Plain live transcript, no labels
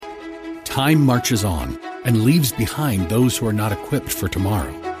Time marches on and leaves behind those who are not equipped for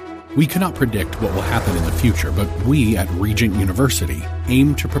tomorrow. We cannot predict what will happen in the future, but we at Regent University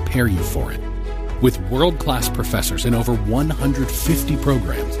aim to prepare you for it. With world-class professors in over 150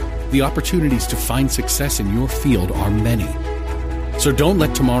 programs, the opportunities to find success in your field are many. So don't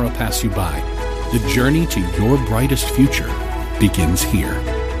let tomorrow pass you by. The journey to your brightest future begins here.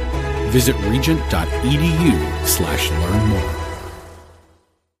 Visit regent.edu/learn more.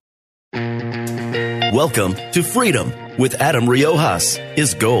 Welcome to Freedom with Adam Riojas.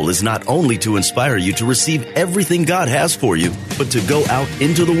 His goal is not only to inspire you to receive everything God has for you, but to go out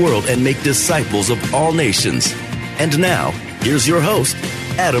into the world and make disciples of all nations. And now, here's your host,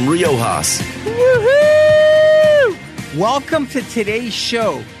 Adam Riojas. Woohoo! Welcome to today's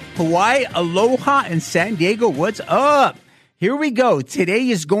show. Hawaii, aloha, and San Diego, what's up? Here we go. Today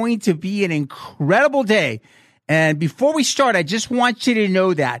is going to be an incredible day. And before we start, I just want you to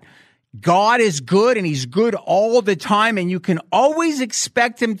know that God is good, and he's good all the time, and you can always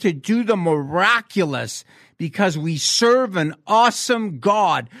expect him to do the miraculous because we serve an awesome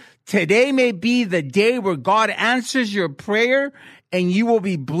God. Today may be the day where God answers your prayer, and you will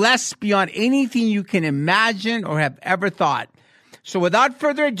be blessed beyond anything you can imagine or have ever thought. So without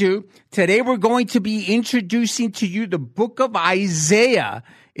further ado, today we're going to be introducing to you the book of Isaiah.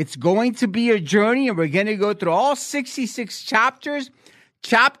 It's going to be a journey, and we're going to go through all 66 chapters,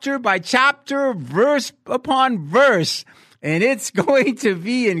 chapter by chapter, verse upon verse, and it's going to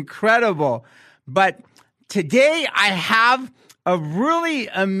be incredible. But today I have a really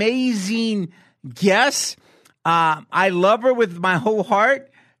amazing guest. I love her with my whole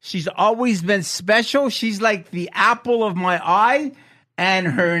heart. She's always been special. She's like the apple of my eye, and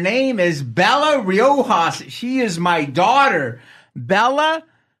her name is Bella Riojas. She is my daughter, Bella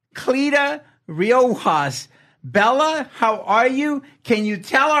Cleta Riojas. Bella, how are you? Can you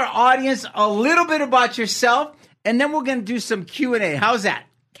tell our audience a little bit about yourself? And then we're going to do some Q&A. How's that?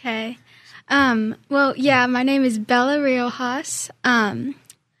 Okay. Well, yeah, my name is Bella Riojas. I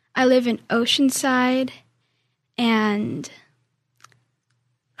live in Oceanside, and...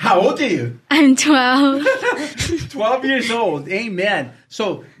 How old are you? I'm 12. 12 years old. Amen.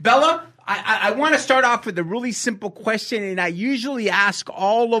 So, Bella, I want to start off with a really simple question, and I usually ask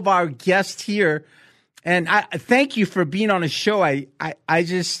all of our guests here. And I thank you for being on a show. I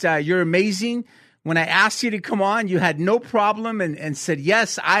just, you're amazing. When I asked you to come on, you had no problem and said,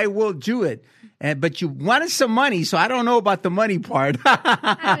 yes, I will do it. But you wanted some money, so I don't know about the money part.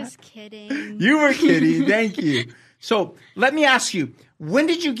 I was kidding. You were kidding. Thank you. So let me ask you, when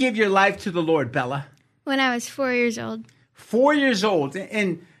did you give your life to the Lord, Bella? When I was 4 years old. 4 years old.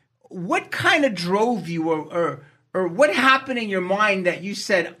 And what kind of drove you or what happened in your mind that you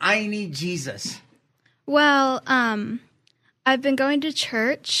said, I need Jesus? Well, I've been going to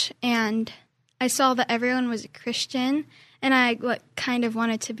church, and I saw that everyone was a Christian, and I kind of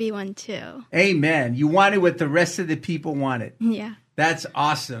wanted to be one too. Amen. You wanted what the rest of the people wanted. Yeah. That's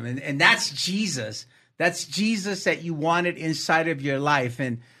awesome. And that's Jesus. That's Jesus that you wanted inside of your life.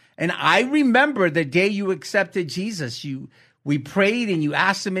 And I remember the day you accepted Jesus. We prayed and you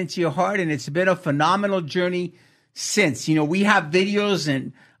asked him into your heart, and it's been a phenomenal journey since. You know, we have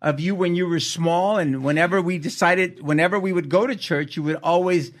videos of you when you were small, and whenever we would go to church, you would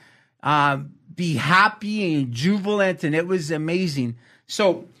always be happy and jubilant, and it was amazing.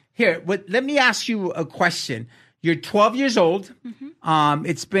 So here, let me ask you a question. You're 12 years old. Mm-hmm.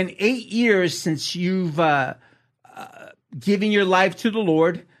 It's been 8 years since you've given your life to the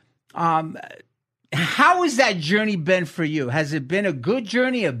Lord. How has that journey been for you? Has it been a good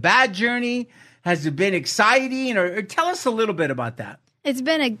journey, a bad journey? Has it been exciting? Or tell us a little bit about that. It's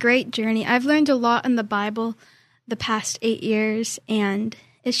been a great journey. I've learned a lot in the Bible the past 8 years, and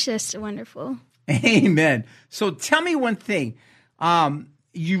it's just wonderful. Amen. So tell me one thing.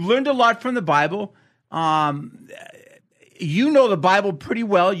 You learned a lot from the Bible. You know the Bible pretty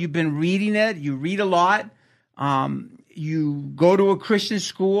well. You've been reading it. You read a lot. You go to a Christian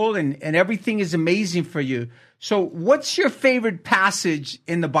school, and everything is amazing for you. So what's your favorite passage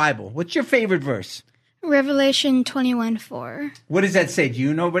in the Bible? What's your favorite verse? Revelation 21:4. What does that say? Do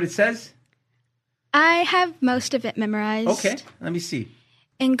you know what it says? I have most of it memorized. Okay, let me see.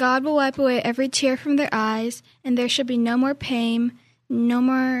 And God will wipe away every tear from their eyes, and there shall be no more pain, no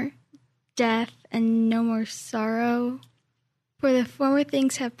more death, and no more sorrow. For the former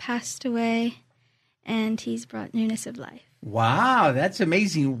things have passed away, and he's brought newness of life. Wow, that's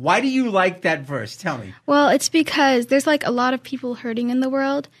amazing. Why do you like that verse? Tell me. Well, it's because there's like a lot of people hurting in the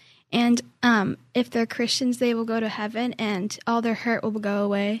world, and if they're Christians, they will go to heaven, and all their hurt will go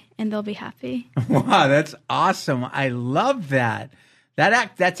away, and they'll be happy. Wow, that's awesome. I love that.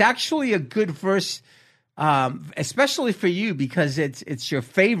 That's actually a good verse, especially for you because it's your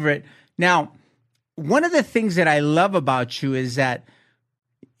favorite. Now, one of the things that I love about you is that,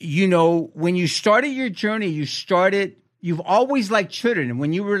 when you started your journey, you've always liked children. And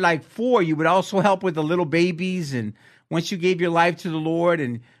when you were like 4, you would also help with the little babies. And once you gave your life to the Lord,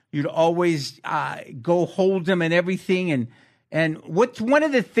 and you'd always go hold them and everything. And what's one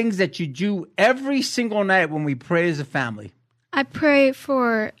of the things that you do every single night when we pray as a family? I pray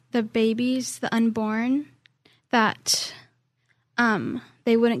for the babies, the unborn, that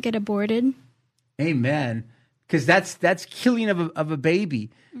they wouldn't get aborted. Amen. Because that's killing of a baby.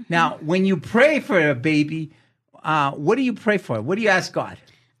 Mm-hmm. Now, when you pray for a baby, what do you pray for? What do you ask God?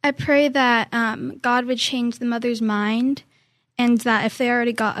 I pray that God would change the mother's mind, and that if they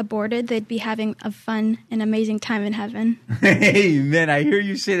already got aborted, they'd be having a fun and amazing time in heaven. Amen. I hear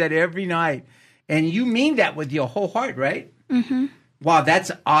you say that every night. And you mean that with your whole heart, right? Mm-hmm. Wow,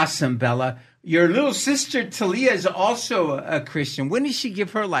 that's awesome, Bella. Your little sister, Talia, is also a Christian. When did she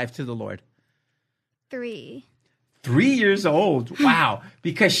give her life to the Lord? 3. 3 years old. Wow.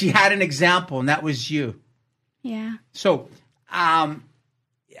 Because she had an example, and that was you. Yeah. So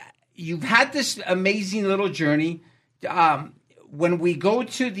you've had this amazing little journey. When we go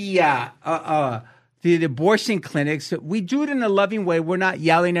to the abortion clinics, we do it in a loving way. We're not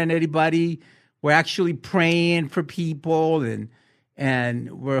yelling at anybody. We're actually praying for people,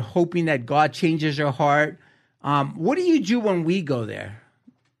 and we're hoping that God changes their heart. What do you do when we go there?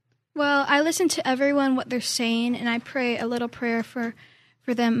 Well, I listen to everyone, what they're saying, and I pray a little prayer for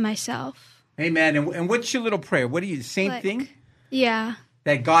them myself. Amen. And what's your little prayer? What do you, same thing? Yeah.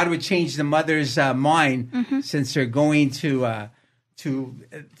 That God would change the mother's mind since they're going to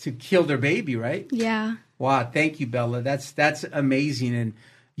kill their baby, right? Yeah. Wow. Thank you, Bella. That's amazing. And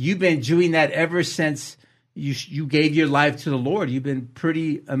you've been doing that ever since you gave your life to the Lord. You've been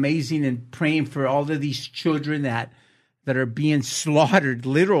pretty amazing in praying for all of these children that are being slaughtered,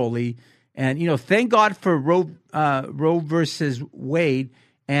 literally. And, thank God for Roe versus Wade.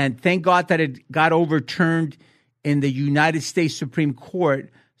 And thank God that it got overturned in the United States Supreme Court.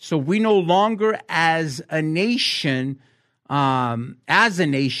 So we no longer as a nation kill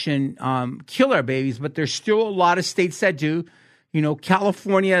our babies, but there's still a lot of states that do.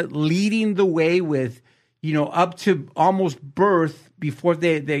 California leading the way with, up to almost birth before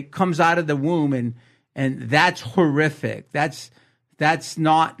they comes out of the womb. And that's horrific. That's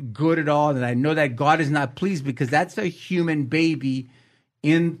not good at all. And I know that God is not pleased because that's a human baby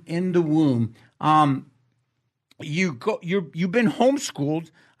in the womb. You've been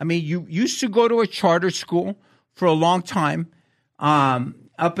homeschooled. I mean, you used to go to a charter school for a long time,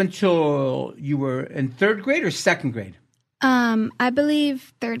 up until you were in 3rd grade or 2nd grade? I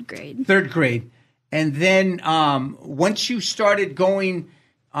believe 3rd grade. 3rd grade. And then once you started going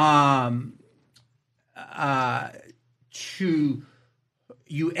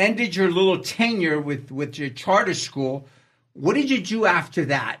you ended your little tenure with your charter school. What did you do after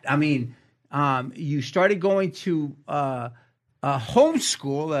that? I mean, you started going to a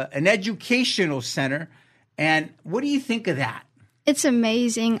homeschool, an educational center. And what do you think of that? It's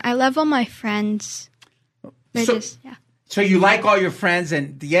amazing. I love all my friends. So you like all your friends,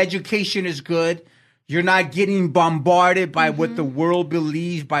 and the education is good. You're not getting bombarded by what the world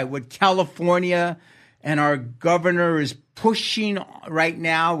believes, by what California and our governor is pushing right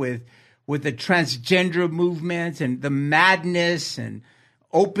now with the transgender movement and the madness and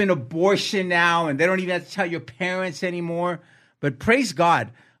open abortion now, and they don't even have to tell your parents anymore. But praise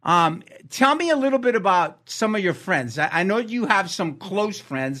God. Tell me a little bit about some of your friends. I know you have some close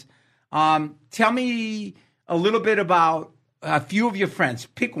friends. Tell me a little bit about a few of your friends.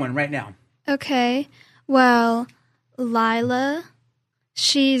 Pick one right now. Okay. Well, Lila,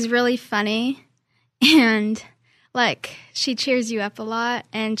 she's really funny, and she cheers you up a lot,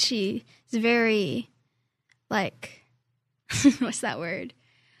 and she's very what's that word?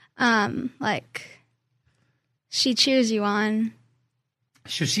 She cheers you on.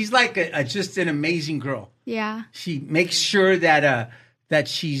 So she's just an amazing girl. Yeah. She makes sure that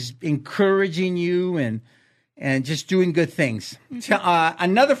she's encouraging you and just doing good things.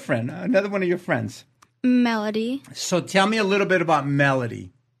 Another one of your friends. Melody. So tell me a little bit about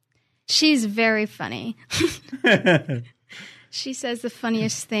Melody. She's very funny. She says the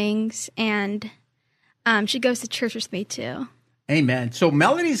funniest things, and she goes to church with me too. Amen. So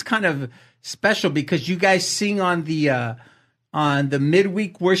Melody's kind of special because you guys sing on the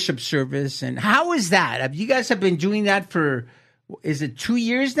midweek worship service. And how is that? You guys have been doing that for, is it 2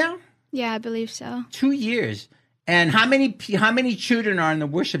 years now? Yeah, I believe so. 2 years. And how many children are on the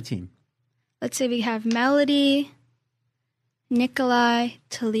worship team? Let's say we have Melody Nikolai,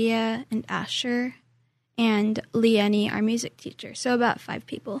 Talia, and Asher, and Leonie, our music teacher. So about 5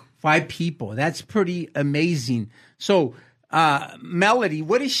 people. 5 people. That's pretty amazing. So, Melody,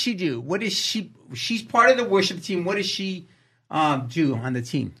 what does she do? She's part of the worship team. What does she do on the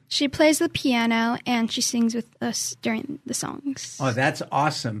team? She plays the piano and she sings with us during the songs. Oh, that's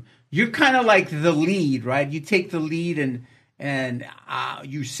awesome. You're kind of like the lead, right? You take the lead and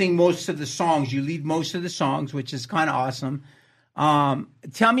you sing most of the songs. You lead most of the songs, which is kind of awesome.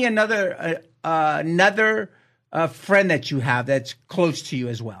 Tell me another friend that you have that's close to you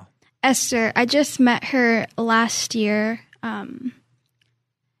as well. Esther. I just met her last year, and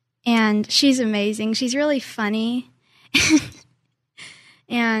she's amazing. She's really funny.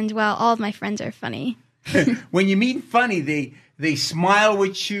 And, well, all of my friends are funny. When you meet funny, they smile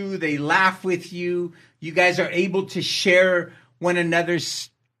with you, they laugh with you. You guys are able to share one another's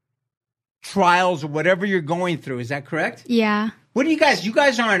trials or whatever you're going through. Is that correct? Yeah. What do you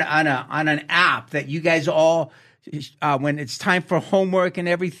guys are on an app that you guys all, when it's time for homework and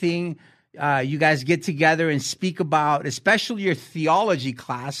everything, you guys get together and speak about, especially your theology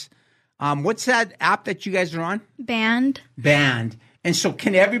class. What's that app that you guys are on? Band. And so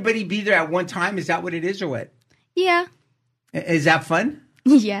can everybody be there at one time? Is that what it is or what? Yeah. Is that fun?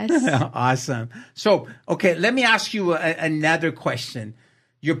 Yes. Awesome. So, okay, let me ask you another question.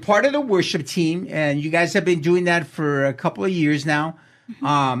 You're part of the worship team, and you guys have been doing that for a couple of years now.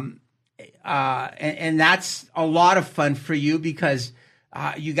 Mm-hmm. And that's a lot of fun for you because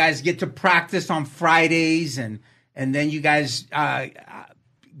you guys get to practice on Fridays, and then you guys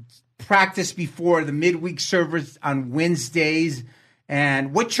practice before the midweek service on Wednesdays.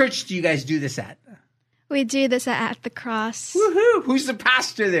 And what church do you guys do this at? We do this at the Cross. Woohoo! Who's the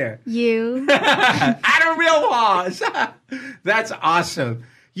pastor there? You. Adam Riojas. That's awesome.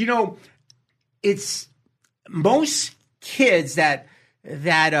 You know, it's most kids that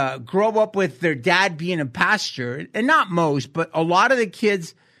grow up with their dad being a pastor, and not most, but a lot of the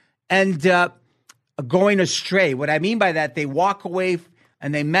kids end up going astray. What I mean by that, they walk away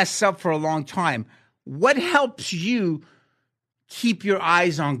and they mess up for a long time. What helps you keep your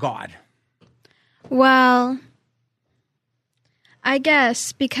eyes on God? Well, I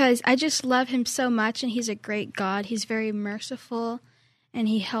guess because I just love him so much, and he's a great God. He's very merciful, and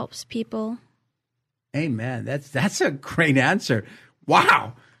he helps people. Amen. That's a great answer.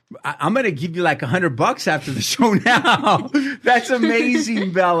 Wow. I'm going to give you like $100 after the show now. That's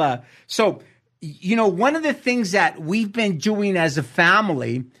amazing, Bella. So, you know, one of the things that we've been doing as a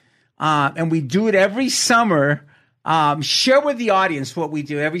family, and we do it every summer, share with the audience what we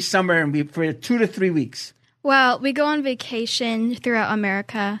do every summer and for 2 to 3 weeks. Well, we go on vacation throughout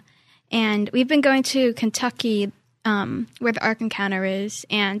America, and we've been going to Kentucky, where the Ark Encounter is,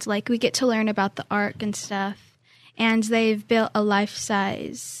 and like we get to learn about the Ark and stuff. And they've built a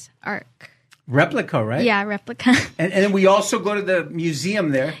life-size Ark. Replica, right? Yeah, replica. And then we also go to the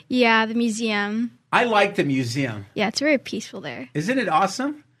museum there. Yeah, the museum. I like the museum. Yeah, it's very peaceful there. Isn't it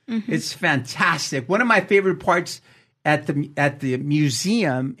awesome? Mm-hmm. It's fantastic. One of my favorite parts at the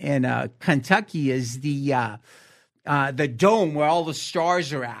museum in Kentucky is the dome where all the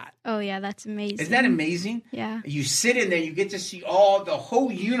stars are at. Oh yeah, that's amazing. Isn't that amazing? Yeah. You sit in there, you get to see the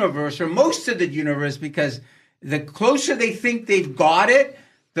whole universe, or most of the universe, because the closer they think they've got it,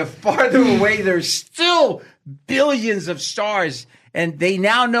 the farther away there's still billions of stars. And they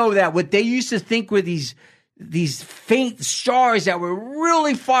now know that what they used to think were these faint stars that were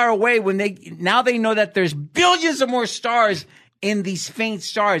really far away, now they know that there's billions of more stars in these faint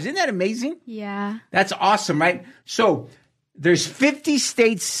stars. Isn't that amazing? Yeah. That's awesome, right? So there's 50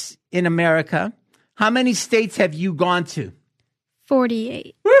 states in America. How many states have you gone to?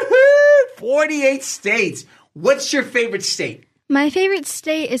 48. Woohoo! 48 states. What's your favorite state? My favorite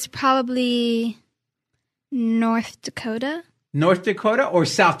state is probably North Dakota. North Dakota or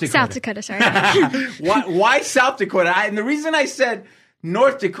South Dakota? South Dakota, sorry. Why South Dakota? And the reason I said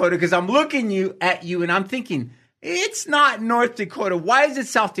North Dakota, because I'm looking at you and I'm thinking, it's not North Dakota. Why is it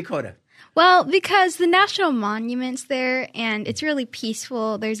South Dakota? Well, because the national monument's there, and it's really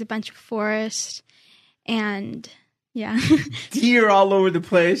peaceful. There's a bunch of forest, and yeah. Deer all over the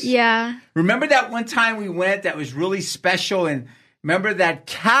place. Yeah. Remember that one time we went that was really special, and remember that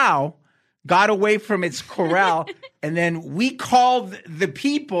cow got away from its corral, and then we called the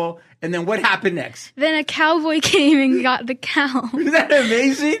people, and then what happened next? Then a cowboy came and got the cow. Isn't that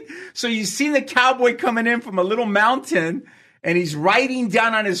amazing? So you see the cowboy coming in from a little mountain, and he's riding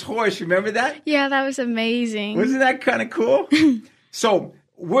down on his horse. Remember that? Yeah, that was amazing. Wasn't that kind of cool? So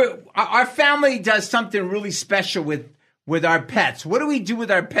our family does something really special with with our pets? What do we do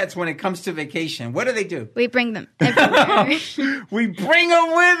with our pets when it comes to vacation? What do they do? We bring them everywhere. We bring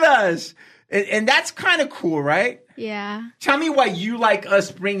them with us. And that's kind of cool, right? Yeah. Tell me why you like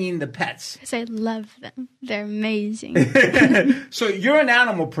us bringing the pets. Because I love them. They're amazing. So you're an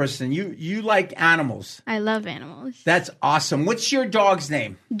animal person. You like animals. I love animals. That's awesome. What's your dog's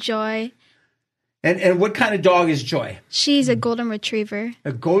name? Joy. And what kind of dog is Joy? She's a golden retriever.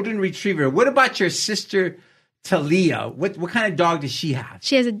 A golden retriever. What about your sister, Talia? What kind of dog does she have?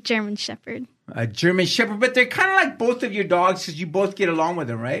 She has a German Shepherd. A German Shepherd. But they're kind of like both of your dogs because you both get along with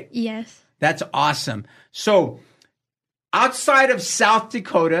them, right? Yes. That's awesome. So outside of South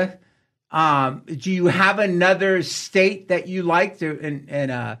Dakota, do you have another state that you like?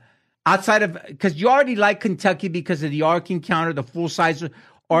 Outside of, because you already like Kentucky because of the Ark Encounter, the full-size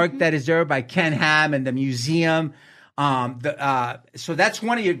Ark that is there by Ken Ham and the museum. So that's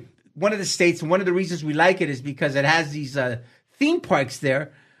one of the states, and one of the reasons we like it is because it has these theme parks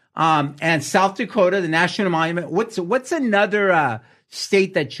there. And South Dakota, the National Monument. What's another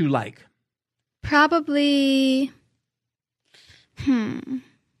state that you like? Probably,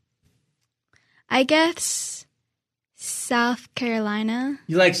 I guess South Carolina.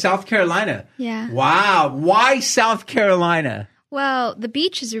 You like South Carolina? Yeah. Wow. Why South Carolina? Well, the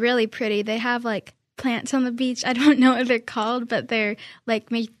beach is really pretty. They have like plants on the beach. I don't know what they're called, but they're like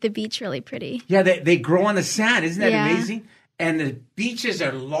make the beach really pretty. Yeah, they grow on the sand. Isn't that amazing? And the beaches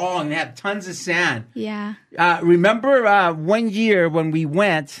are long. They have tons of sand. Yeah. Remember one year when we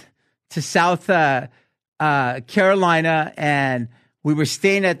went to South Carolina and we were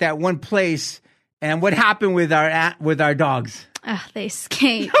staying at that one place, and what happened with our dogs? They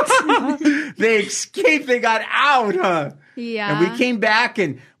escaped. They escaped. They got out, huh? Yeah. And we came back,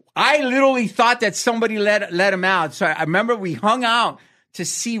 and I literally thought that somebody let them out. So I remember we hung out to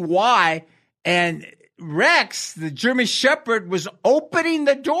see why, and Rex, the German Shepherd, was opening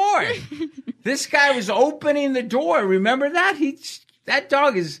the door. This guy was opening the door. Remember that? That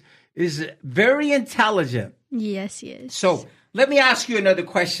dog is very intelligent. Yes, he is. So let me ask you another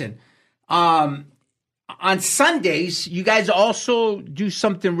question. On Sundays, you guys also do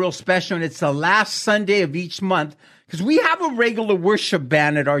something real special, and it's the last Sunday of each month, because we have a regular worship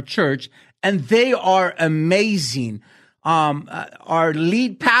band at our church, and they are amazing. Our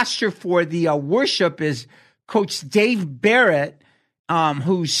lead pastor for the worship is Coach Dave Barrett,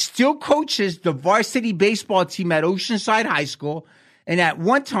 who still coaches the varsity baseball team at Oceanside High School. And at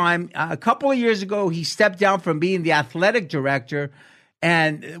one time, a couple of years ago, he stepped down from being the athletic director.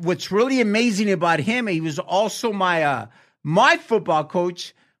 And what's really amazing about him, he was also my football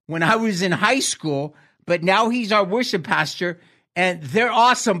coach when I was in high school. But now he's our worship pastor, and they're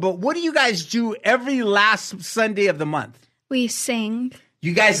awesome. But what do you guys do every last Sunday of the month? We sing.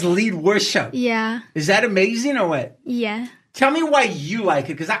 You guys lead worship. Yeah. Is that amazing or what? Yeah. Tell me why you like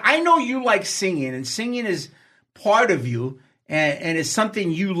it, because I know you like singing, and singing is part of you. And it's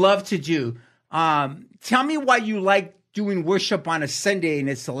something you love to do. Tell me why you like doing worship on a Sunday and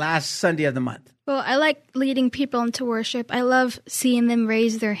it's the last Sunday of the month. Well, I like leading people into worship. I love seeing them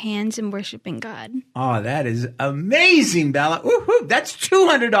raise their hands and worshiping God. Oh, that is amazing, Bella. Woo-hoo. That's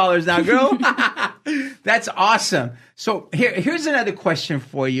 $200 now, girl. That's awesome. So here's another question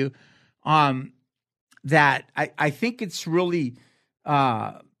for you that I think it's really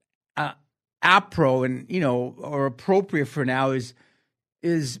apro and, or appropriate for now is,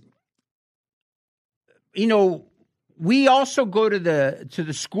 we also go to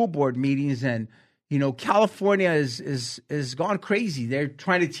the school board meetings, and, California is gone crazy. They're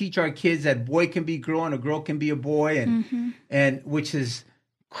trying to teach our kids that boy can be girl and a girl can be a boy, and which is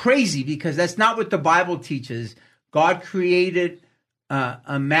crazy because that's not what the Bible teaches. God created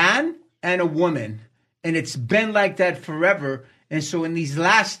a man and a woman, and it's been like that forever. And so in these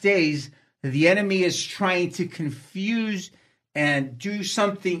last days, the enemy is trying to confuse and do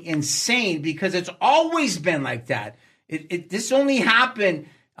something insane because it's always been like that. This only happened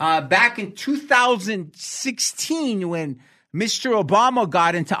back in 2016 when Mr. Obama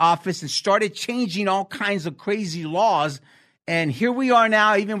got into office and started changing all kinds of crazy laws. And here we are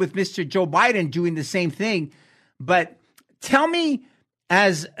now, even with Mr. Joe Biden doing the same thing. But tell me,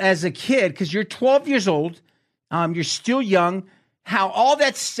 as a kid, because you're 12 years old, you're still young, how all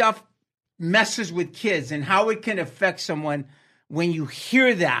that stuff messes with kids and how it can affect someone when you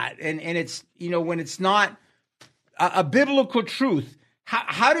hear that. And it's, when it's not a biblical truth.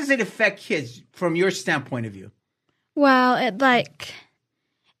 How does it affect kids from your standpoint of view? Well,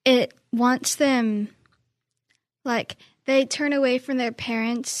 it wants them, they turn away from their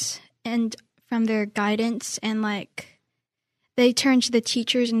parents and from their guidance, and they turn to the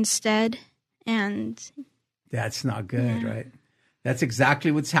teachers instead. And That's not good, right? That's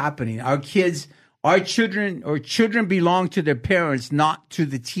exactly what's happening. Our children belong to their parents, not to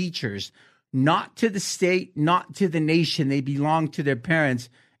the teachers, not to the state, not to the nation. They belong to their parents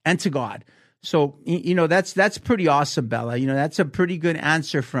and to God. So, that's pretty awesome, Bella. That's a pretty good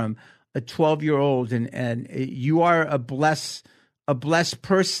answer from a 12-year-old, and you are a blessed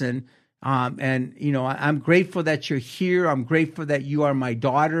person. I'm grateful that you're here. I'm grateful that you are my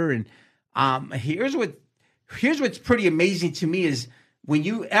daughter. And here's what's pretty amazing to me is when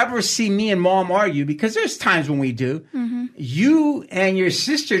you ever see me and Mom argue, because there's times when we do, you and your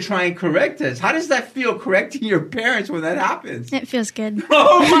sister try and correct us. How does that feel, correcting your parents when that happens? It feels good.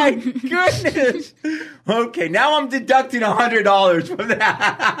 Oh, my goodness. Okay, now I'm deducting $100 from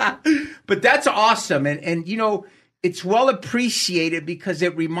that. But that's awesome. And it's well appreciated because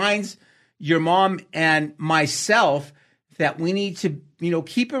it reminds your mom and myself that we need to,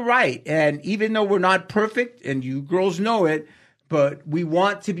 keep it right. And even though we're not perfect, and you girls know it, but we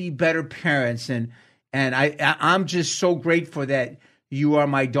want to be better parents. And I'm just so grateful that you are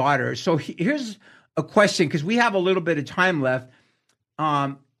my daughter. So here's a question, because we have a little bit of time left.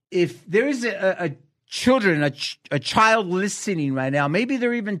 If there is a child listening right now, maybe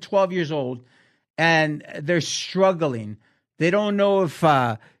they're even 12 years old, and they're struggling. They don't know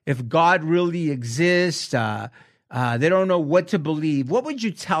if God really exists. They don't know what to believe. What would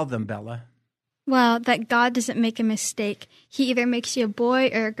you tell them, Bella? Well, that God doesn't make a mistake. He either makes you a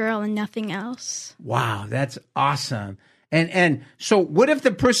boy or a girl and nothing else. Wow, that's awesome. And so what if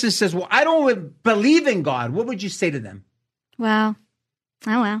the person says, well, I don't believe in God? What would you say to them? Well,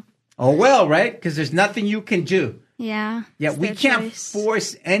 oh well. Oh well, right? Because there's nothing you can do. Yeah. Yeah, we can't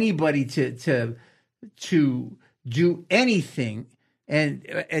force anybody to do anything. And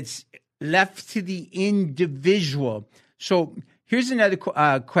it's left to the individual. So here's another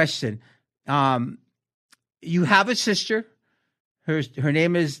question. You have a sister. Her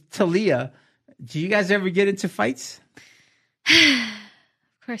name is Talia. Do you guys ever get into fights?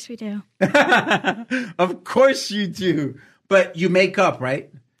 Of course we do. Of course you do. But you make up,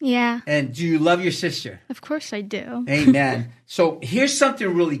 right? Yeah. And do you love your sister? Of course I do. Amen. So here's something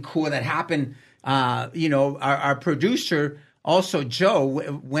really cool that happened. Our producer, also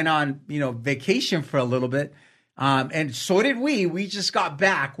Joe, went on, vacation for a little bit. And so did we. We just got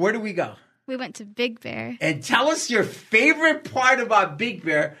back. Where did we go? We went to Big Bear. And tell us your favorite part about Big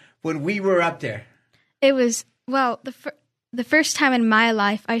Bear when we were up there. It was, the first time in my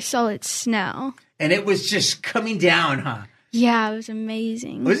life I saw it snow. And it was just coming down, huh? Yeah, it was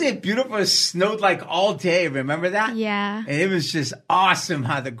amazing. Wasn't it beautiful? It snowed like all day. Remember that? Yeah. And it was just awesome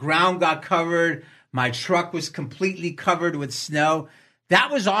how the ground got covered. My truck was completely covered with snow.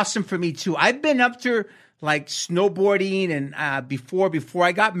 That was awesome for me too. I've been up to like snowboarding and before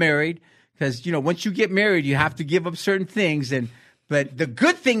I got married, because once you get married, you have to give up certain things. But the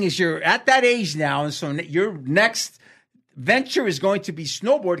good thing is you're at that age now, and so your next venture is going to be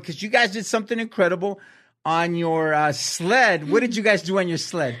snowboard, because you guys did something incredible on your sled. What did you guys do on your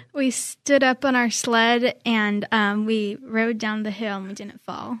sled? We stood up on our sled and we rode down the hill and we didn't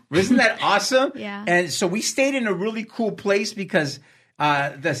fall. Isn't that awesome? Yeah. And so we stayed in a really cool place because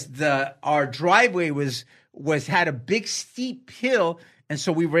our driveway had a big steep hill, and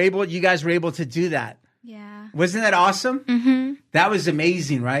so you guys were able to do that. Yeah. Wasn't that awesome? Mm-hmm. That was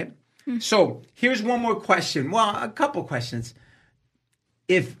amazing, right? Mm-hmm. So here's one more question. Well, a couple questions.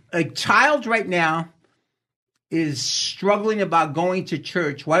 If a child right now is struggling about going to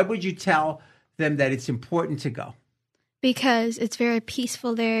church, why would you tell them that it's important to go? Because it's very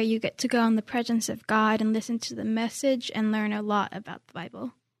peaceful there. You get to go in the presence of God and listen to the message and learn a lot about the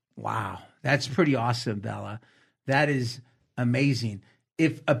Bible. Wow. That's pretty awesome, Bella. That is amazing.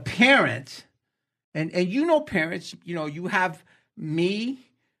 If a parent, and parents, you have me,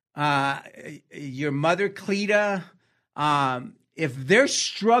 your mother, Cleta, if they're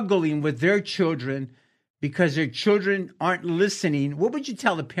struggling with their children because their children aren't listening, what would you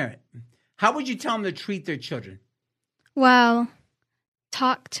tell the parent? How would you tell them to treat their children? Well,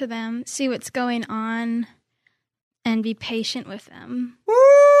 talk to them, see what's going on, and be patient with them.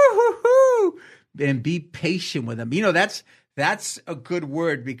 Woo-hoo-hoo! And be patient with them. That's a good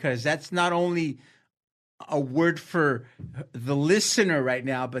word, because that's not only a word for the listener right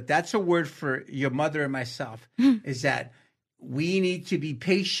now, but that's a word for your mother and myself, is that we need to be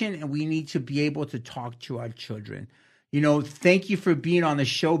patient and we need to be able to talk to our children. Thank you for being on the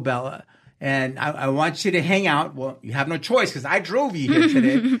show, Bella. And I want you to hang out. Well, you have no choice because I drove you here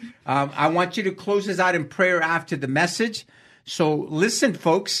today. I want you to close us out in prayer after the message. So listen,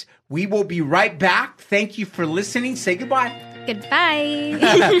 folks, we will be right back. Thank you for listening. Say goodbye. Goodbye.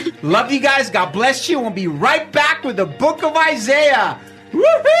 Love you guys. God bless you. We'll be right back with the book of Isaiah.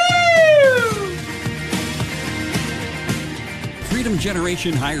 Woohoo! Freedom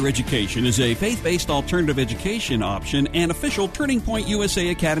Generation Higher Education is a faith-based alternative education option and official Turning Point USA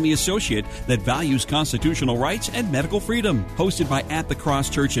Academy associate that values constitutional rights and medical freedom. Hosted by At the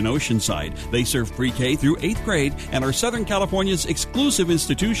Cross Church in Oceanside, they serve pre-K through 8th grade and are Southern California's exclusive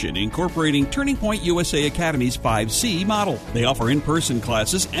institution incorporating Turning Point USA Academy's 5C model. They offer in-person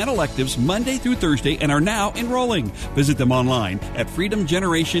classes and electives Monday through Thursday and are now enrolling. Visit them online at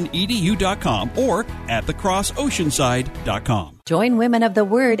freedomgenerationedu.com or at thecrossoceanside.com. Join Women of the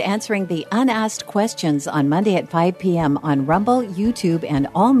Word answering the unasked questions on Monday at 5 p.m. on Rumble, YouTube, and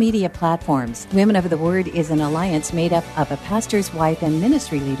all media platforms. Women of the Word is an alliance made up of a pastor's wife and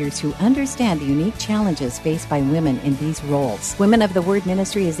ministry leaders who understand the unique challenges faced by women in these roles. Women of the Word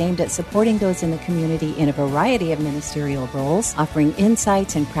ministry is aimed at supporting those in the community in a variety of ministerial roles, offering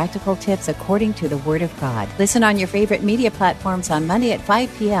insights and practical tips according to the Word of God. Listen on your favorite media platforms on Monday at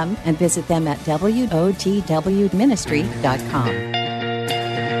 5 p.m. and visit them at wotwministry.com.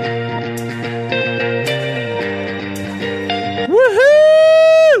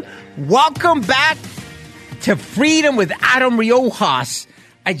 Woohoo! Welcome back to Freedom with Adam Riojas.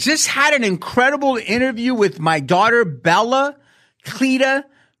 I just had an incredible interview with my daughter, Bella Cleta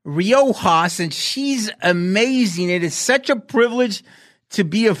Riojas, and she's amazing. It is such a privilege to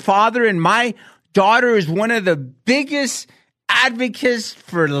be a father, and my daughter is one of the biggest advocates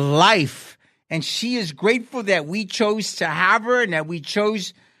for life. And she is grateful that we chose to have her and that we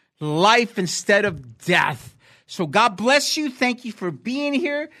chose life instead of death. So God bless you. Thank you for being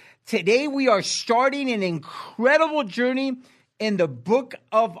here. Today we are starting an incredible journey in the book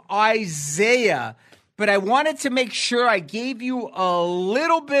of Isaiah. But I wanted to make sure I gave you a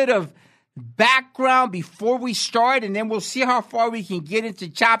little bit of background before we start, and then we'll see how far we can get into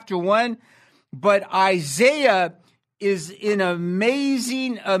chapter 1. But Isaiah is an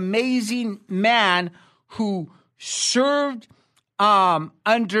amazing, amazing man who served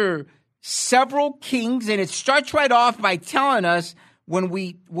under several kings. And it starts right off by telling us when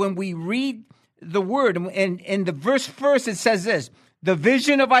we read the word, and in the verse first, it says this: the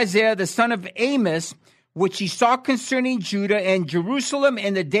vision of Isaiah, the son of Amos, which he saw concerning Judah and Jerusalem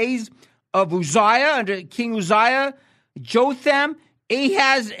in the days of Uzziah, under King Uzziah, Jotham,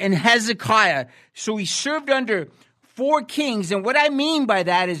 Ahaz, and Hezekiah. So he served under 4 kings. And what I mean by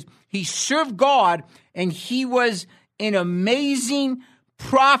that is he served God, and he was an amazing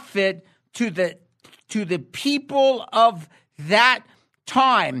prophet to the people of that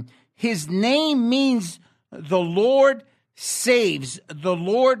time. His name means the Lord saves. The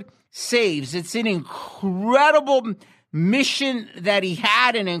Lord saves. It's an incredible mission that he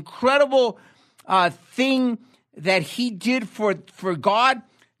had, an incredible thing that he did for God.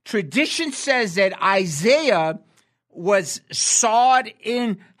 Tradition says that Isaiah was sawed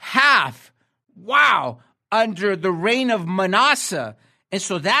in half. Wow. Under the reign of Manasseh. And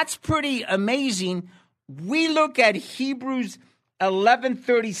so that's pretty amazing. We look at Hebrews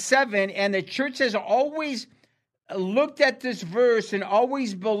 11:37, and the church has always looked at this verse and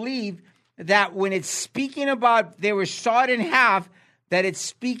always believed that when it's speaking about they were sawed in half, that it's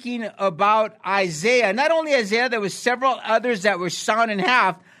speaking about Isaiah. Not only Isaiah, there were several others that were sawn in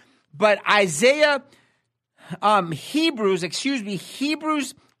half, but Hebrews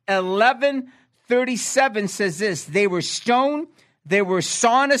 11:37 says this: they were stoned, they were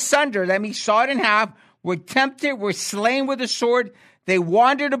sawn asunder, that means sawed in half, were tempted, were slain with a sword, they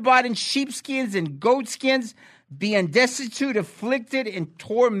wandered about in sheepskins and goatskins, being destitute, afflicted, and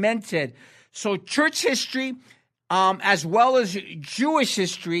tormented. So church history, as well as Jewish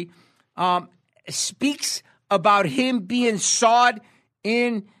history, speaks about him being sawed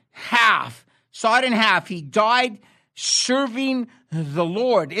in half. Sawed in half. He died serving the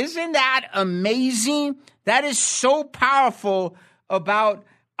Lord. Isn't that amazing? That is so powerful about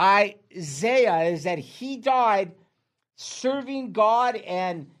Isaiah, is that he died serving God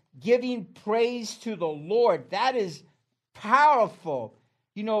and giving praise to the Lord. That is powerful.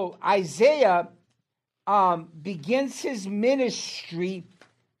 You know, Isaiah begins his ministry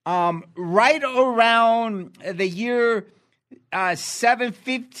right around the year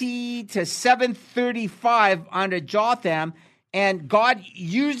 750 to 735 under Jotham, and God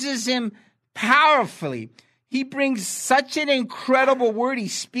uses him powerfully. He brings such an incredible word. He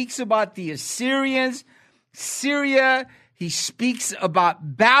speaks about the Assyrians, Syria. He speaks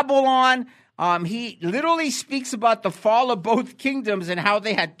about Babylon. He literally speaks about the fall of both kingdoms and how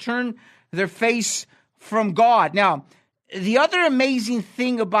they had turned their face from God. Now, the other amazing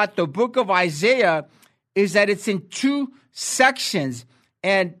thing about the book of Isaiah is that it's in 2 sections.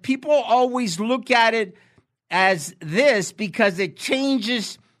 And people always look at it as this because it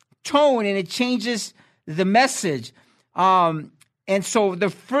changes tone and it changes the message. And so the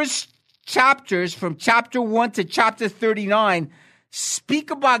first chapters from chapter 1 to chapter 39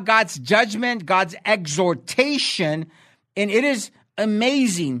 speak about God's judgment, God's exhortation, and it is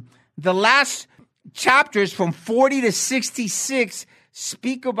amazing. The last chapters from 40 to 66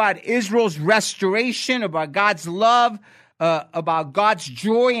 speak about Israel's restoration, about God's love, about God's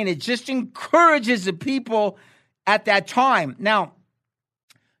joy, and it just encourages the people at that time. Now,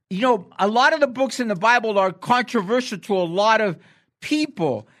 a lot of the books in the Bible are controversial to a lot of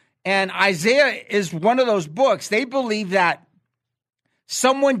people, and Isaiah is one of those books. They believe that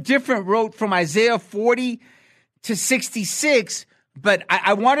someone different wrote from Isaiah 40 to 66, but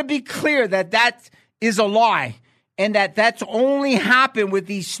I want to be clear that is a lie, and that's only happened with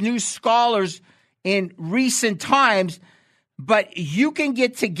these new scholars in recent times. But you can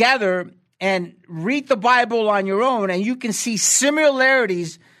get together and read the Bible on your own, and you can see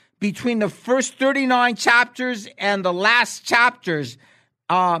similarities between the first 39 chapters and the last chapters,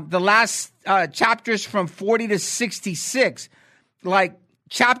 chapters from 40 to 66. Like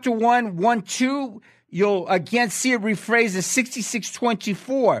chapter 1, 2, you'll again see it rephrased as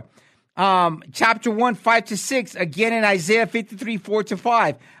 66:24. Chapter 1, 5 to 6, again in Isaiah 53, 4 to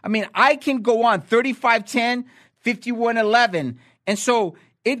 5. I mean, I can go on, 35:10, 51:11. And so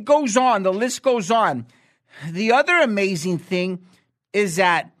it goes on. The list goes on. The other amazing thing is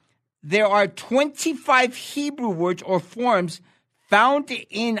that there are 25 Hebrew words or forms found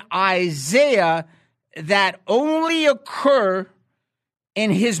in Isaiah that only occur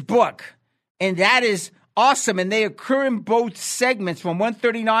in his book. And that is awesome. And they occur in both segments from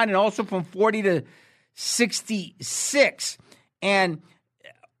 139 and also from 40 to 66. And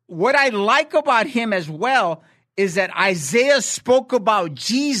what I like about him as well is that Isaiah spoke about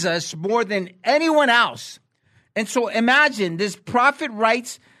Jesus more than anyone else. And so imagine this prophet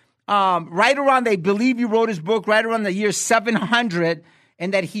writes right around, they believe he wrote his book right around the year 700,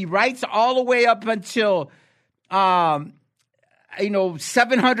 and that he writes all the way up until,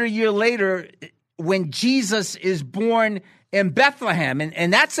 700 years later when Jesus is born in Bethlehem.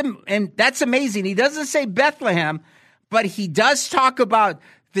 And that's amazing. He doesn't say Bethlehem, but he does talk about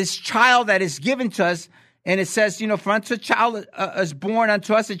this child that is given to us. And it says, for unto a child is born,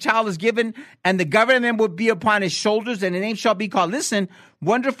 unto us a child is given, and the government will be upon his shoulders, and the name shall be called, listen,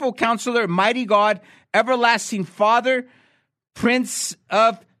 Wonderful Counselor, Mighty God, Everlasting Father, Prince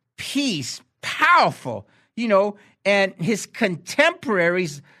of Peace. Powerful, and his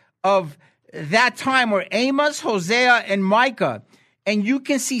contemporaries of that time were Amos, Hosea, and Micah. And you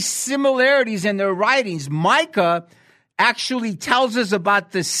can see similarities in their writings. Micah actually tells us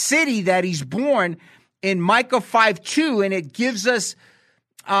about the city that he's born in Micah 5:2, and it gives us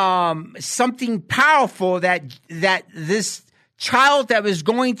something powerful that this child that was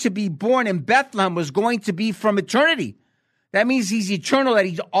going to be born in Bethlehem was going to be from eternity. That means he's eternal, that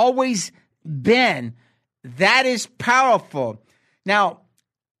he's always been. That is powerful. Now,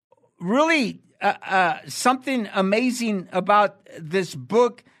 really, something amazing about this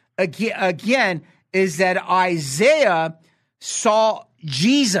book, again, is that Isaiah saw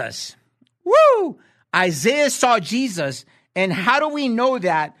Jesus. Woo! Isaiah saw Jesus. And how do we know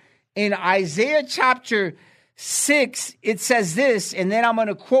that? In Isaiah chapter 6, it says this, and then I'm going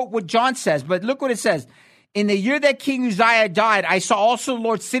to quote what John says, but look what it says. In the year that King Uzziah died, I saw also the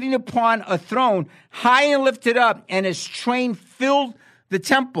Lord sitting upon a throne, high and lifted up, and his train filled the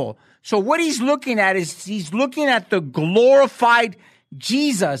temple. So what he's looking at is he's looking at the glorified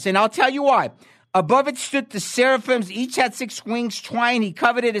Jesus. And I'll tell you why. Above it stood the seraphims. Each had 6 wings. Twine he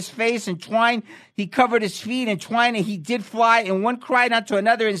covered his face, and twine he covered his feet, and twine he did fly. And one cried unto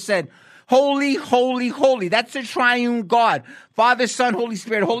another and said, Holy, holy, holy. That's the triune God. Father, Son, Holy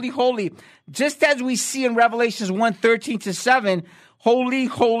Spirit. Holy, holy. Just as we see in Revelations 1:13-7, holy,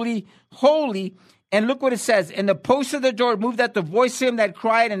 holy, holy. And look what it says. And the post of the door moved at the voice of him that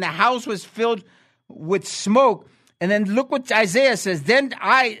cried, and the house was filled with smoke. And then look what Isaiah says. Then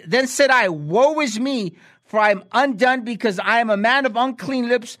said I, woe is me, for I am undone, because I am a man of unclean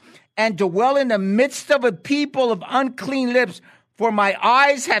lips, and dwell in the midst of a people of unclean lips. For my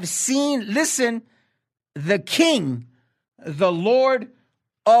eyes have seen, listen, the King, the Lord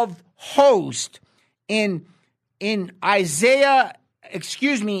of hosts. In Isaiah,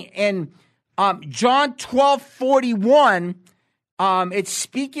 in John 12:41, it's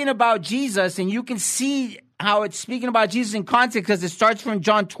speaking about Jesus, and you can see how it's speaking about Jesus in context because it starts from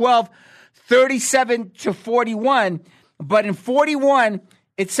John 12:37-41. But in 41,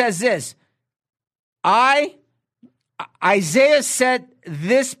 it says this, I Isaiah said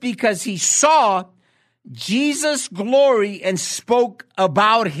this because he saw Jesus' glory and spoke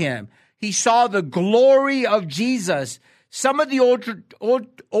about him. He saw the glory of Jesus. Some of the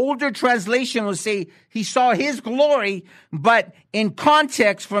older translation will say he saw his glory, but in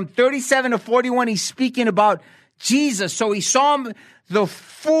context from 37 to 41, he's speaking about Jesus. So he saw him, the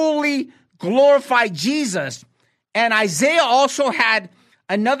fully glorified Jesus. And Isaiah also had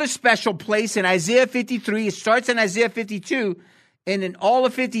another special place in Isaiah 53. It starts in Isaiah 52 and in all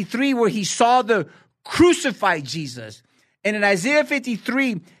of 53 where he saw the crucified Jesus. And in Isaiah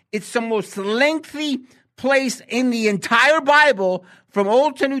 53, it's the most lengthy place in the entire Bible from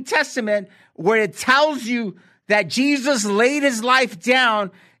Old to New Testament where it tells you that Jesus laid his life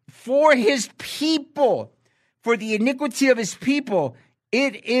down for his people, for the iniquity of his people.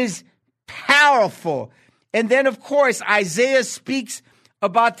 It is powerful. And then, of course, Isaiah speaks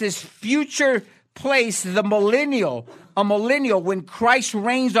about this future place, the millennial, a millennial when Christ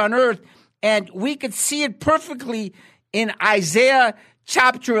reigns on earth. And we could see it perfectly in Isaiah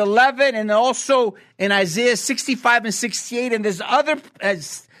chapter 11 and also in Isaiah 65 and 68. And there's other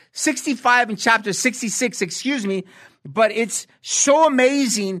 65 and chapter 66, but it's so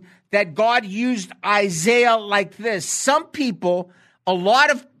amazing that God used Isaiah like this. Some people, a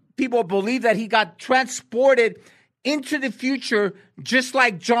lot of people believe that he got transported into the future just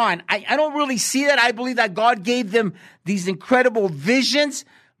like John. I don't really see that. I believe that God gave them these incredible visions,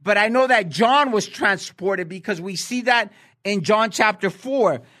 but I know that John was transported because we see that in John chapter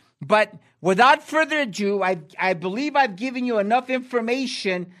 4. But without further ado, I believe I've given you enough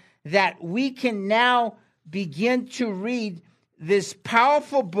information that we can now begin to read this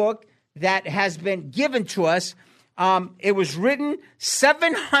powerful book that has been given to us. It was written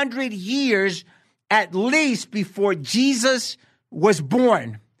 700 years at least before Jesus was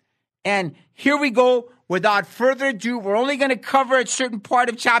born. And here we go. Without further ado, we're only going to cover a certain part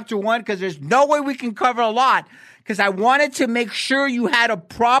of chapter 1 because there's no way we can cover a lot, because I wanted to make sure you had a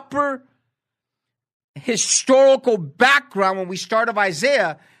proper historical background when we start of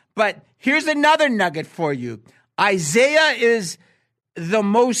Isaiah. But here's another nugget for you. Isaiah is the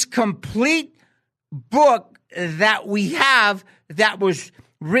most complete book that we have that was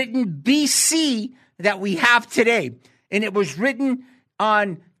written BC that we have today. And it was written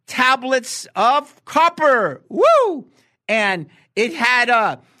on tablets of copper. Woo! And it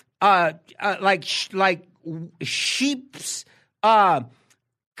had like sheep's a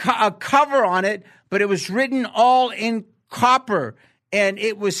cover on it, but it was written all in copper. And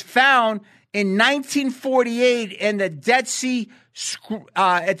it was found in 1948 in the Dead Sea.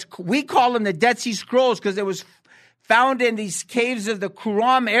 We call them the Dead Sea Scrolls because it was found in these caves of the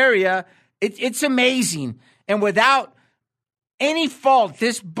Qumran area. It's amazing. And without any fault,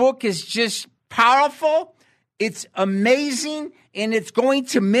 this book is just powerful. It's amazing. And it's going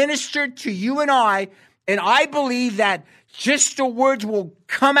to minister to you and I. And I believe that just the words will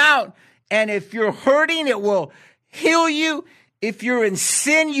come out. And if you're hurting, it will heal you. If you're in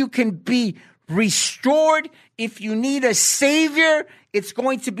sin, you can be restored. If you need a savior, it's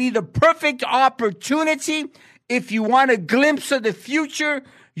going to be the perfect opportunity. If you want a glimpse of the future,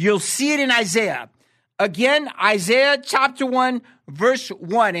 you'll see it in Isaiah. Again, Isaiah chapter 1, verse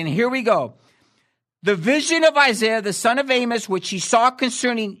 1. And here we go. The vision of Isaiah, the son of Amos, which he saw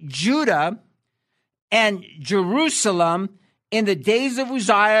concerning Judah and Jerusalem in the days of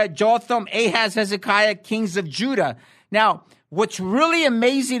Uzziah, Jotham, Ahaz, Hezekiah, kings of Judah. Now, what's really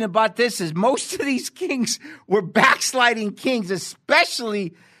amazing about this is most of these kings were backsliding kings,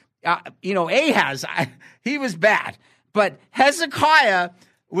 especially, Ahaz. He was bad. But Hezekiah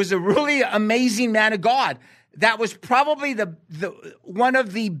was a really amazing man of God. That was probably the one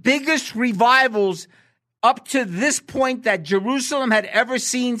of the biggest revivals up to this point that Jerusalem had ever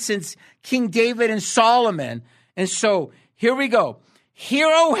seen since King David and Solomon. And so here we go. Hear,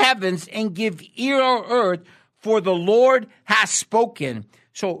 O heavens, and give ear, O earth, for the Lord has spoken.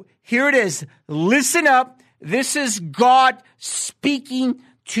 So here it is. Listen up. This is God speaking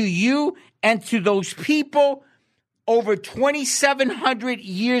to you and to those people over 2,700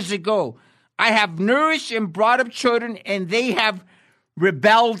 years ago. I have nourished and brought up children, and they have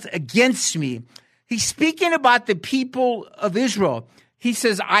rebelled against me. He's speaking about the people of Israel. He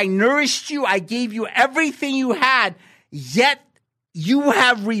says, I nourished you. I gave you everything you had, yet you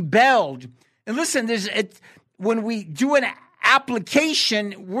have rebelled. And listen, when we do an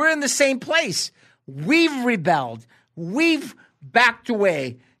application, we're in the same place. We've rebelled. We've backed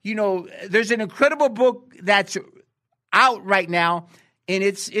away. There's an incredible book that's out right now, and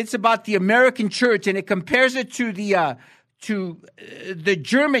it's about the American church, and it compares it to the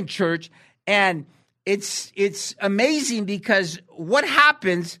German church. And it's amazing because what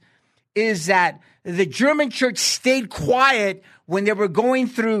happens is that the German church stayed quiet when they were going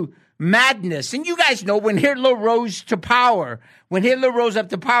through madness. And you guys know when Hitler rose to power,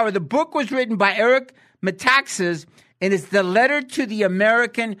 the book was written by Eric Metaxas, and it's the letter to the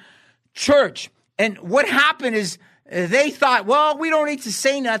American church. And what happened is they thought, well, we don't need to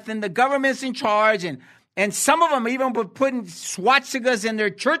say nothing. The government's in charge. And some of them even were putting swastikas in their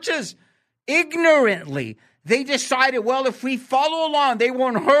churches ignorantly. They decided, well, if we follow along, they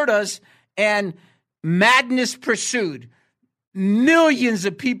won't hurt us. And madness pursued. Millions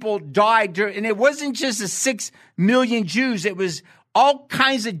of people died. And it wasn't just the 6 million Jews. It was all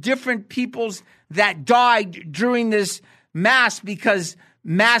kinds of different peoples that died during this mass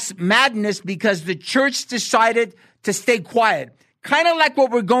madness because the church decided to stay quiet. Kind of like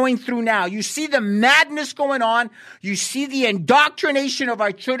what we're going through now. You see the madness going on. You see the indoctrination of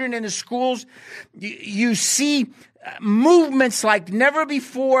our children in the schools. You see movements like never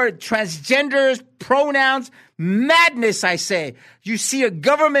before, transgenders, pronouns, madness, I say. You see a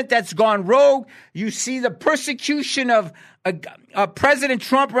government that's gone rogue. You see the persecution of President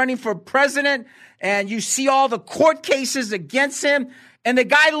Trump running for president, and you see all the court cases against him, and the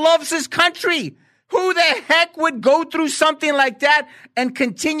guy loves his country. Who the heck would go through something like that and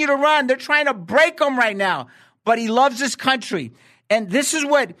continue to run? They're trying to break him right now, but he loves his country. And this is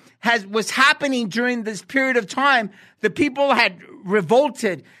what was happening during this period of time. The people had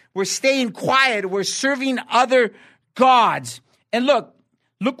revolted, were staying quiet, were serving other gods. And look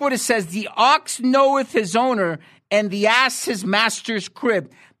what it says. The ox knoweth his owner, and the ass his master's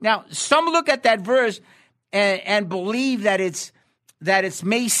crib. Now, some look at that verse and believe that it's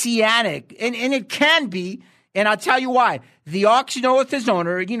messianic, and it can be, and I'll tell you why. The ox knoweth his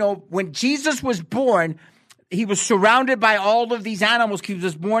owner. You know, when Jesus was born, he was surrounded by all of these animals. He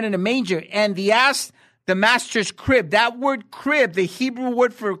was born in a manger, and the ass, the master's crib. That word crib, the Hebrew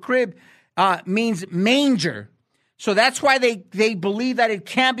word for crib, means manger. So that's why they believe that it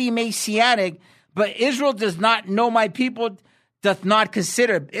can be messianic, but Israel does not know, my people doth not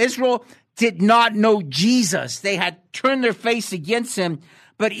consider. Israel did not know Jesus. They had turned their face against him.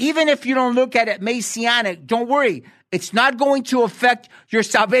 But even if you don't look at it messianic, don't worry. It's not going to affect your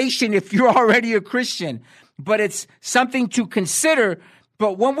salvation if you're already a Christian. But it's something to consider.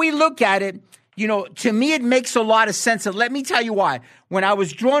 But when we look at it, you know, to me, it makes a lot of sense. And let me tell you why. When I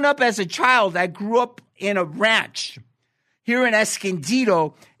was growing up as a child, I grew up in a ranch here in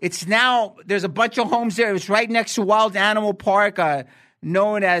Escondido. It's now, there's a bunch of homes there. It's right next to Wild Animal Park,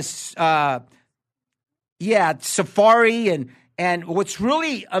 known as, Safari. And what's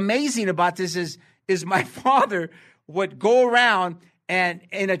really amazing about this is my father would go around and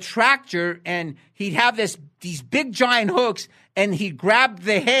in a tractor, and he'd have these big giant hooks, and he'd grab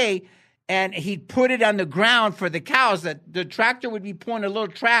the hay and he'd put it on the ground for the cows. That the tractor would be pulling a little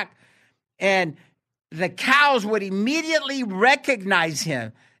track, and the cows would immediately recognize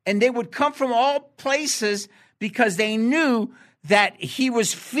him, and they would come from all places because they knew that he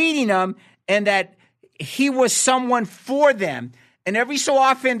was feeding them and that he was someone for them. And every so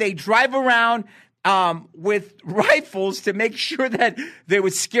often they drive around with rifles to make sure that they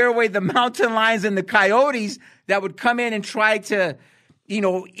would scare away the mountain lions and the coyotes that would come in and try to,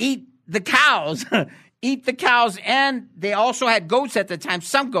 eat the cows, And they also had goats at the time,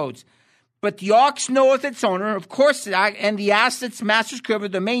 some goats. But the ox knoweth its owner, of course, and the ass its master's crib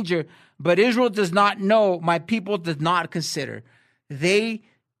of the manger. But Israel does not know, my people did not consider. They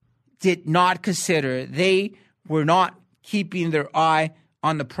did not consider. They were not keeping their eye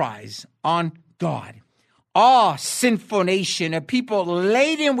on the prize, on God. Sinful nation, a people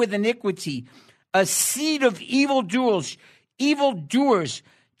laden with iniquity, a seed of evildoers,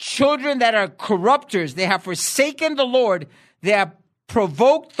 children that are corrupters. They have forsaken the Lord. They have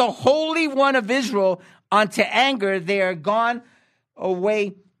provoked the Holy One of Israel unto anger. They are gone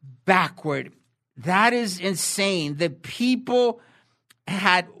away backward. That is insane. The people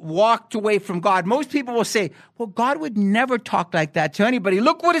had walked away from God. Most people will say, well, God would never talk like that to anybody.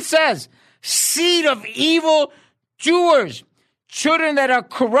 Look what it says. Seed of evil doers, children that are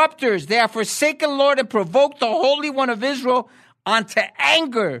corrupters. They have forsaken the Lord and provoked the Holy One of Israel unto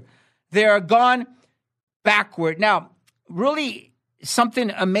anger. They are gone backward. Now, really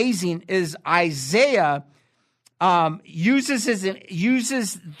something amazing is Isaiah uses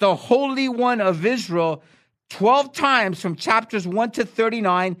the Holy One of Israel 12 times from chapters 1 to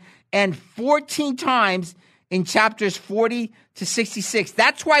 39 and 14 times in chapters 40 to 66.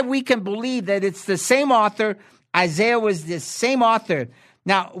 That's why we can believe that it's the same author. Isaiah was the same author.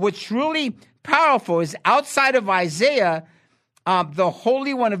 Now, what's really powerful is outside of Isaiah, the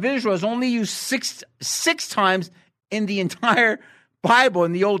Holy One of Israel is only used six times in the entire Bible,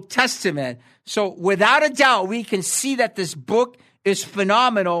 in the Old Testament. So without a doubt, we can see that this book is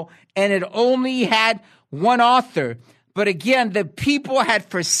phenomenal, and it only had one author. But again, the people had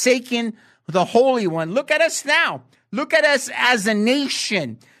forsaken the Holy One. Look at us now. Look at us as a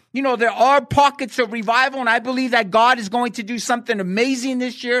nation. You know, there are pockets of revival, and I believe that God is going to do something amazing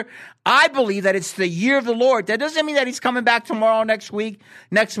this year. I believe that it's the year of the Lord. That doesn't mean that he's coming back tomorrow, next week,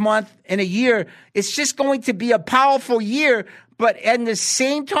 next month, in a year. It's just going to be a powerful year. But at the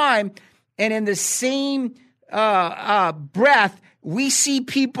same time, and in the same breath, we see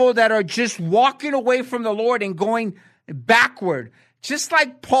people that are just walking away from the Lord and going backward. Just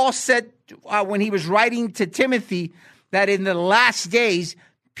like Paul said when he was writing to Timothy, that in the last days,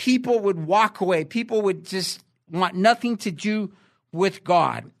 people would walk away. People would just want nothing to do with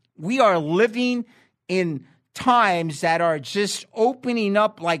God. We are living in times that are just opening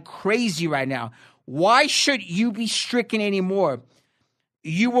up like crazy right now. Why should you be stricken anymore?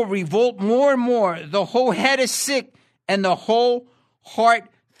 You will revolt more and more. The whole head is sick and the whole heart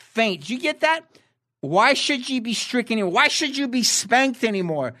faints. You get that? Why should you be stricken anymore? Why should you be spanked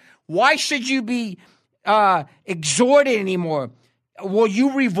anymore? Why should you be exhorted anymore? Will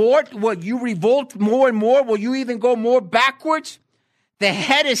you revolt? Will you revolt more and more? Will you even go more backwards? The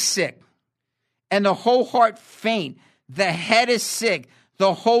head is sick and the whole heart faint. The head is sick.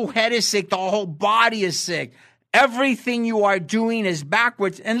 The whole head is sick. The whole body is sick. Everything you are doing is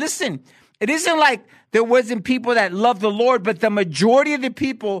backwards. And listen, it isn't like there wasn't people that loved the Lord, but the majority of the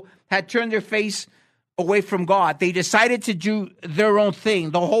people had turned their face away from God. They decided to do their own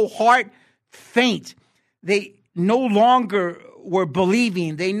thing. The whole heart faint. They no longer were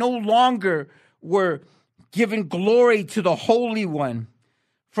believing. They no longer were giving glory to the Holy One.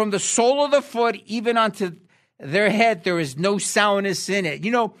 From the sole of the foot even unto their head, there is no soundness in it.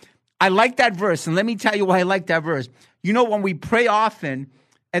 You know, I like that verse, and let me tell you why I like that verse. You know, when we pray often,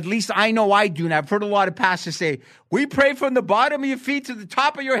 at least I know I do, and I've heard a lot of pastors say, we pray from the bottom of your feet to the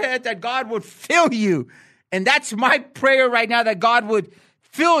top of your head that God would fill you. And that's my prayer right now, that God would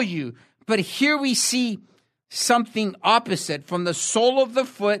fill you. But here we see something opposite. From the sole of the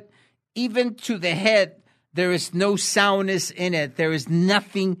foot even to the head, there is no soundness in it. There is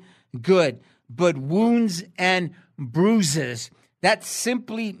nothing good but wounds and bruises. That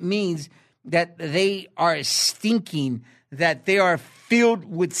simply means that they are stinking, that they are filled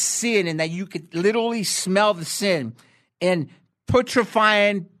with sin, and that you could literally smell the sin, and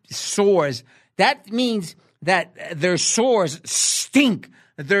putrefying sores. That means that their sores stink.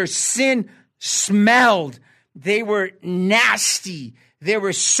 Their sin smelled. They were nasty. They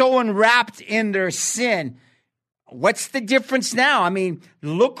were so enwrapped in their sin. What's the difference now? I mean,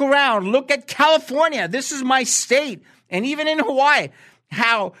 look around. Look at California. This is my state. And even in Hawaii,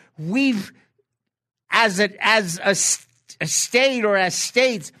 how we've, as a state or as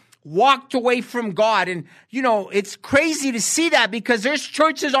states, walked away from God. And, you know, it's crazy to see that, because there's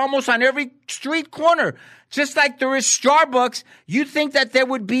churches almost on every street corner. Just like there is Starbucks, you think that there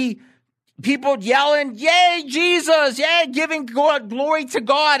would be people yelling, yay, Jesus, yay, giving glory to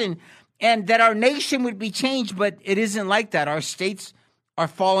God, and that our nation would be changed. But it isn't like that. Our states are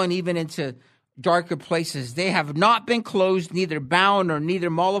falling even into darker places. They have not been closed, neither bound or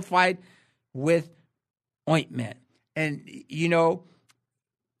neither mollified with ointment. And, you know,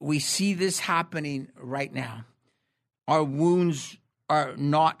 we see this happening right now. Our wounds are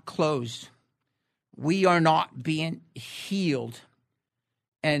not closed. We are not being healed.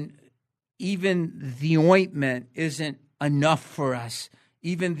 And even the ointment isn't enough for us.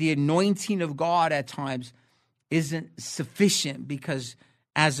 Even the anointing of God at times isn't sufficient, because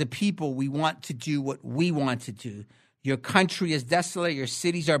as a people, we want to do what we want to do. Your country is desolate. Your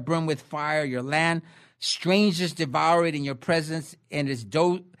cities are burned with fire. Your land, strangers devour it in your presence, and is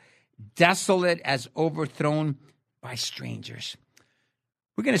desolate as overthrown by strangers.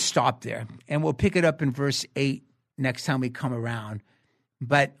 We're going to stop there, and we'll pick it up in verse 8 next time we come around.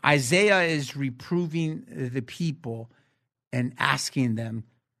 But Isaiah is reproving the people and asking them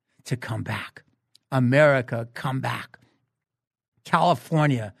to come back. America, come back.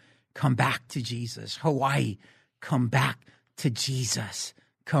 California, come back to Jesus. Hawaii, come back to Jesus.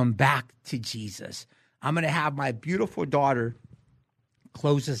 Come back to Jesus. I'm going to have my beautiful daughter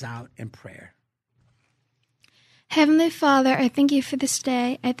close us out in prayer. Heavenly Father, I thank you for this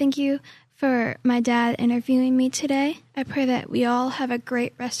day. I thank you for my dad interviewing me today. I pray that we all have a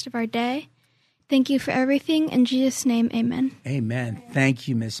great rest of our day. Thank you for everything. In Jesus' name, amen. Amen. Thank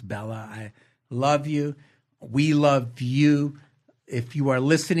you, Miss Bella. I love you. We love you. If you are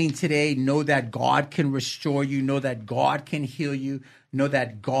listening today, know that God can restore you. Know that God can heal you. Know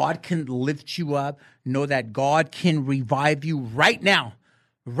that God can lift you up. Know that God can revive you right now.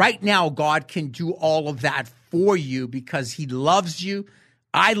 Right now, God can do all of that for you because he loves you.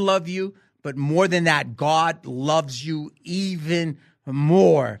 I love you. But more than that, God loves you even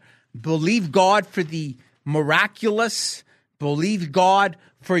more. Believe God for the miraculous. Believe God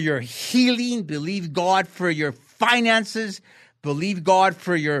for your healing. Believe God for your finances. Believe God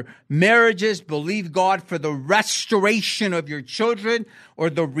for your marriages. Believe God for the restoration of your children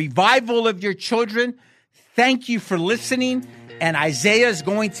or the revival of your children. Thank you for listening. And Isaiah is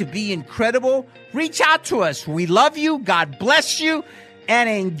going to be incredible. Reach out to us. We love you. God bless you. And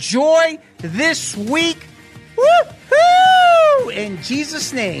enjoy this week. Woo-hoo! In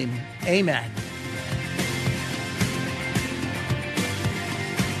Jesus' name, amen.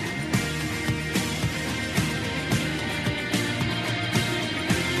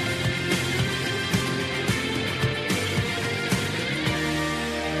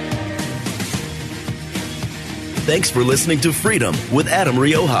 Thanks for listening to Freedom with Adam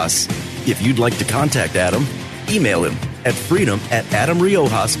Riojas. If you'd like to contact Adam, email him at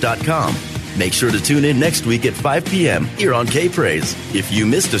freedom@adamriojas.com. Make sure to tune in next week at 5 p.m. here on K-Praise. If you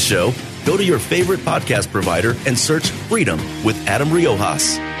missed a show, go to your favorite podcast provider and search Freedom with Adam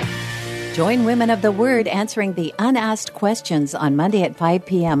Riojas. Join Women of the Word answering the unasked questions on Monday at 5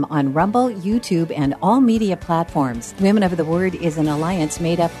 p.m. on Rumble, YouTube, and all media platforms. Women of the Word is an alliance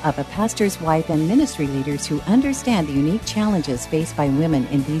made up of a pastor's wife and ministry leaders who understand the unique challenges faced by women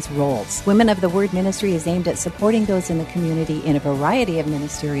in these roles. Women of the Word ministry is aimed at supporting those in the community in a variety of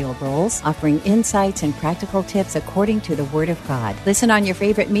ministerial roles, offering insights and practical tips according to the Word of God. Listen on your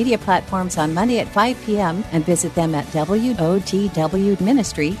favorite media platforms on Monday at 5 p.m. and visit them at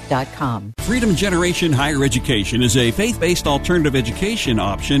wotwministry.com. Freedom Generation Higher Education is a faith-based alternative education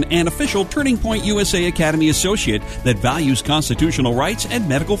option and official Turning Point USA Academy associate that values constitutional rights and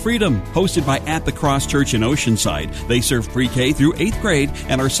medical freedom. Hosted by At the Cross Church in Oceanside, they serve pre-K through 8th grade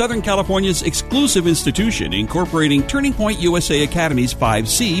and are Southern California's exclusive institution incorporating Turning Point USA Academy's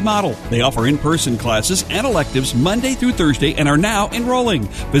 5C model. They offer in-person classes and electives Monday through Thursday and are now enrolling.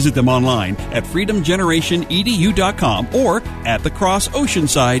 Visit them online at freedomgenerationedu.com or at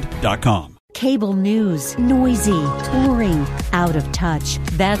thecrossoceanside.com. Cable news, noisy, boring, out of touch.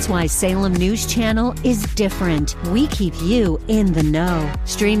 That's why Salem News Channel is different. We keep you in the know.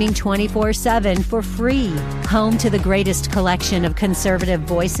 Streaming 24/7 for free. Home to the greatest collection of conservative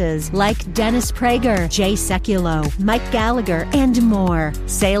voices like Dennis Prager, Jay Sekulow, Mike Gallagher, and more.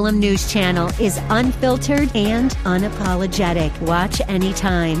 Salem News Channel is unfiltered and unapologetic. Watch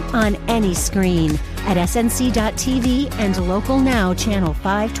anytime, on any screen, at snc.tv and Local Now Channel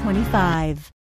 525.